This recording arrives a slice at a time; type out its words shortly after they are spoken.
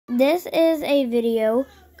this is a video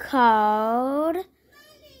called,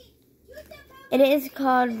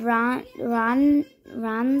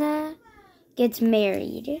 Rhonda Gets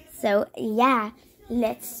Married. So, yeah,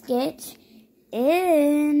 let's get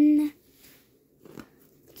in.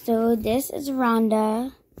 So, this is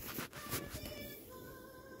Rhonda.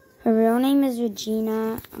 Her real name is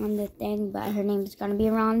Regina on the thing, but her name is going to be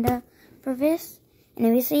Rhonda for this.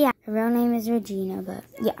 Anyway, so yeah, her real name is Regina, but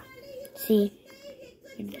yeah. See,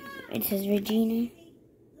 it says Regina.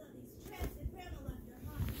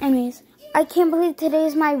 Anyways, I can't believe today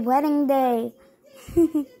is my wedding day.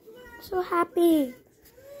 So happy.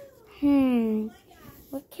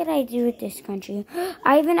 What could I do with this country?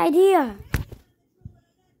 I have an idea.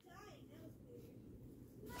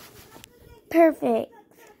 Perfect.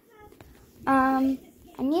 I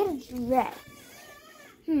need a dress.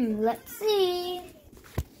 Let's see.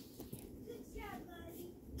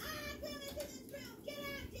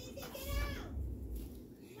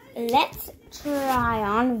 Let's try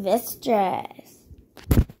on this dress.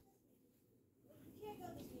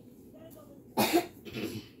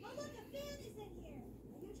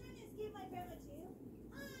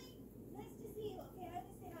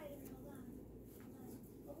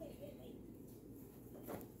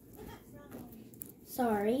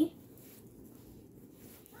 Sorry.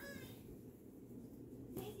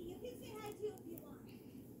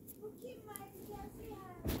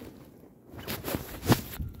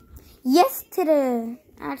 Yes to the,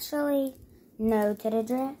 actually, no to the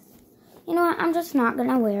dress. You know what, I'm just not going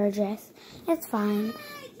to wear a dress. It's fine.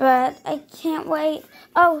 But I can't wait.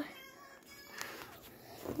 Oh.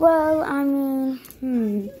 Well, I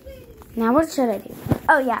mean, now what should I do?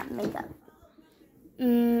 Oh, yeah, makeup.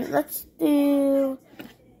 Let's do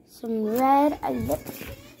some red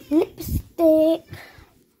lipstick.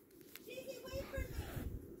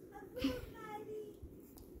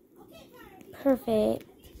 Perfect.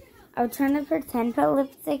 I was trying to pretend put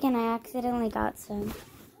lipstick and I accidentally got some.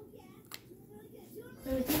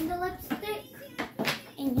 Pretend the lipstick.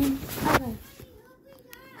 And then,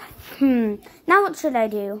 okay. Now what should I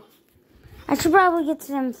do? I should probably get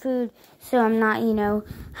some food so I'm not,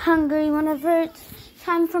 hungry whenever it's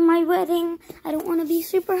time for my wedding. I don't want to be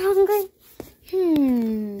super hungry.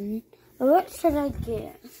 What should I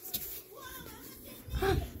get?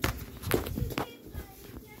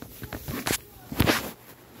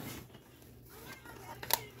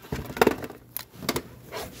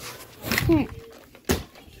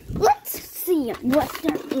 Let's see what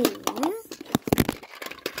there is.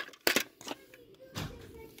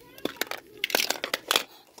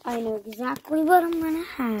 I know exactly what I'm gonna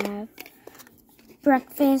have.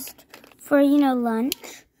 Breakfast for,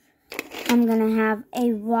 lunch. I'm gonna have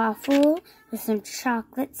a waffle with some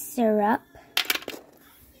chocolate syrup.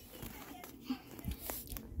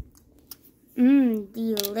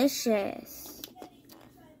 Delicious.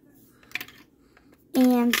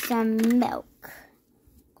 And some milk.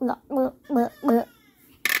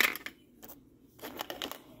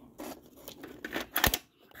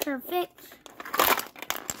 Perfect.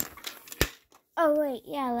 Oh, wait,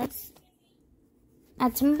 yeah, let's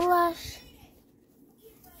add some blush.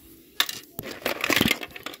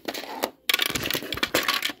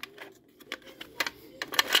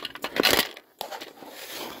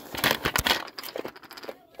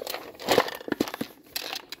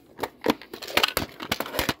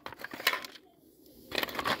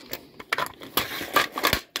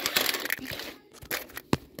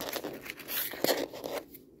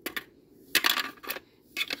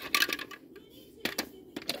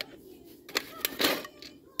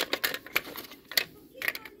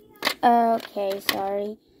 Okay,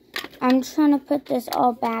 sorry. I'm trying to put this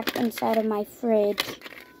all back inside of my fridge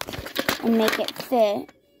and make it fit.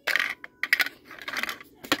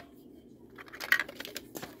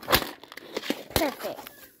 Perfect.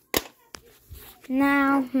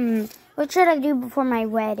 Now, what should I do before my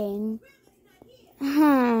wedding?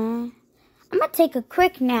 I'm gonna take a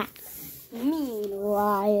quick nap.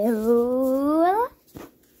 Meanwhile,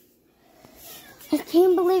 I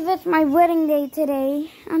can't believe it's my wedding day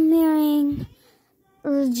today. I'm marrying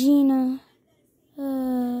Regina.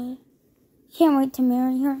 Can't wait to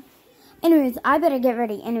marry her. Anyways, I better get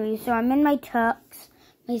ready. Anyways, so I'm in my tuxedo.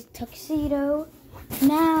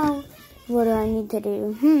 Now, what do I need to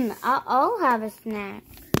do? I'll have a snack.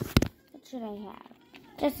 What should I have?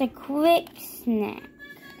 Just a quick snack.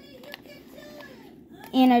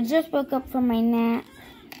 And I just woke up from my nap.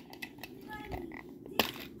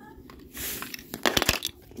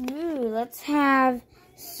 Ooh, let's have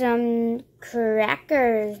some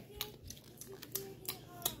crackers.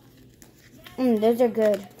 Those are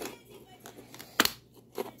good.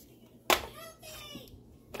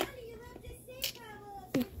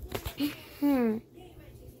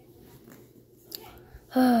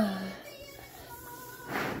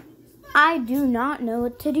 I do not know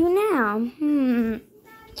what to do now.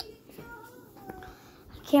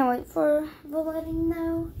 I can't wait for the wedding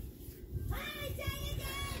though.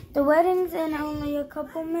 The wedding's in only a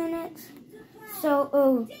couple minutes. So,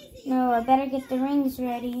 oh no, I better get the rings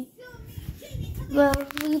ready. Well,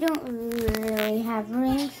 we don't really have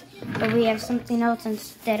rings, but we have something else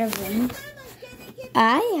instead of rings.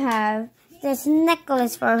 I have this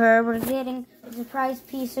necklace for her. We're getting a surprise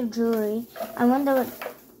piece of jewelry. I wonder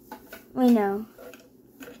what, we know.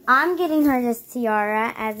 I'm getting her this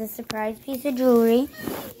tiara as a surprise piece of jewelry.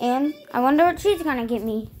 And I wonder what she's going to get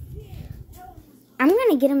me. I'm going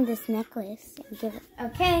to get him this necklace. And give it.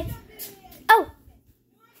 Okay. Oh!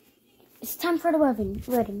 It's time for the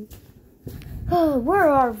wedding. Oh, where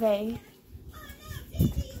are they?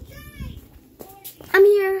 I'm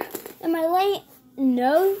here. Am I late?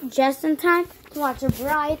 No, just in time to watch a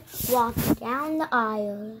bride walk down the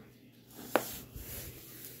aisle.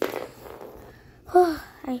 Oh,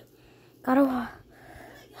 I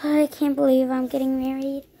can't believe I'm getting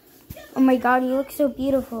married. Oh my God, you look so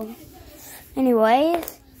beautiful.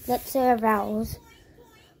 Anyways, let's say our vows.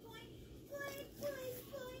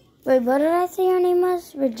 Wait, what did I say her name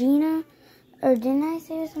was? Regina? Or didn't I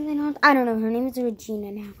say something else? I don't know. Her name is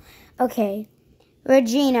Regina now. Okay.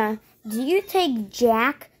 Regina, do you take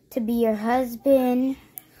Jack to be your husband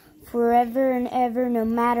forever and ever, no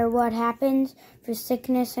matter what happens, for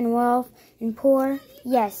sickness and wealth and poor?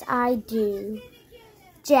 Yes, I do.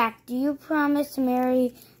 Jack, do you promise to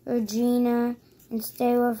marry Regina and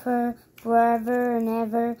stay with her forever and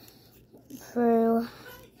ever through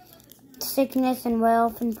sickness and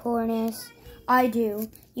wealth and poorness? I do.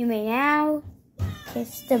 You may now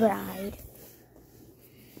kiss the bride.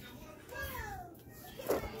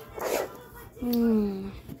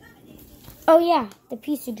 Oh yeah, the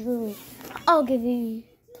piece of jewelry. I'll give you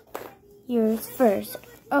yours first.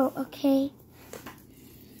 Oh, okay.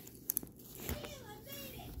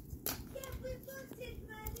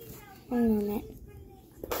 One moment.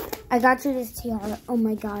 I got you this tiara. Oh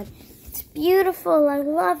my God. It's beautiful. I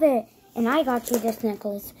love it. And I got you this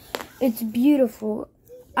necklace. It's beautiful.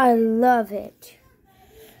 I love it.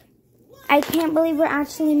 I can't believe we're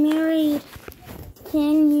actually married.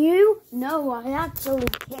 Can you? No, I actually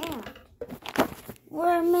can't.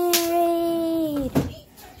 We're married.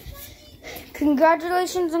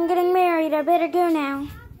 Congratulations on getting married. I better go now.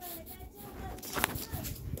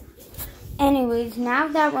 Anyways, now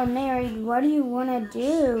that we're married, what do you want to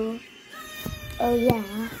do? Oh,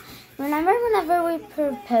 yeah. Remember whenever we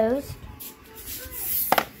proposed?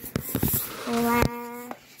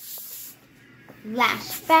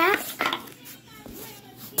 Flashback.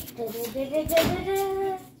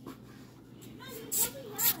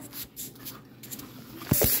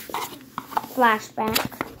 Flashback.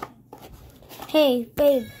 Hey,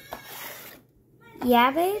 babe.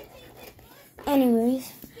 Yeah, babe?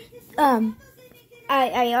 Anyways, I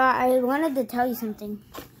wanted to tell you something.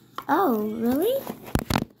 Oh, really?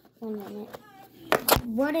 One minute.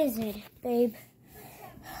 What is it, babe?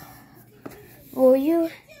 Will you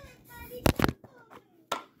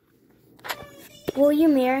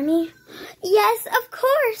marry me? Yes, of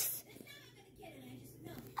course.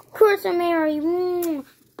 Of course I'll marry you.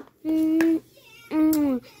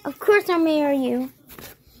 Of course I'll marry you.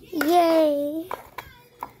 Yay.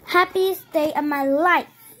 Happiest day of my life.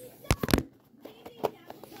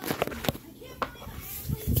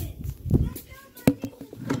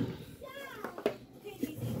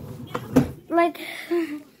 Like,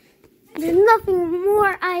 there's nothing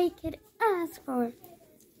more I could ask for.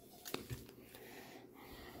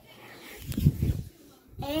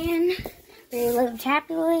 And they lived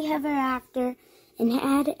happily ever after and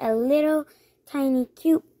had a little tiny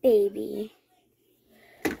cute baby.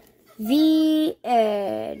 The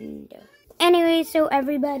end. Anyway, so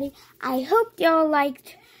everybody, I hope y'all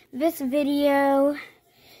liked this video.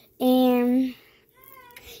 And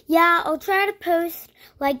yeah, I'll try to post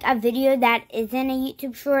like a video that isn't a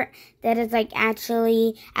YouTube short that is like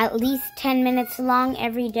actually at least 10 minutes long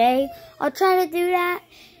every day. I'll try to do that.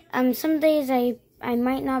 Some days I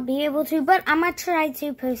might not be able to, but I'm going to try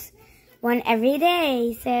to post one every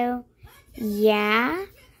day. So, yeah.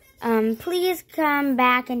 Please come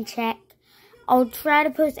back and check. I'll try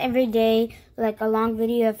to post every day, like a long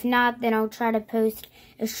video. If not, then I'll try to post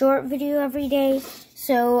a short video every day.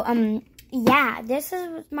 So, yeah, this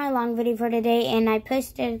is my long video for today, and I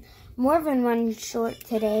posted more than one short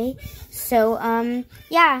today. So,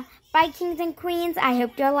 yeah. Bye, kings and queens. I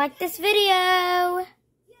hope y'all like this video.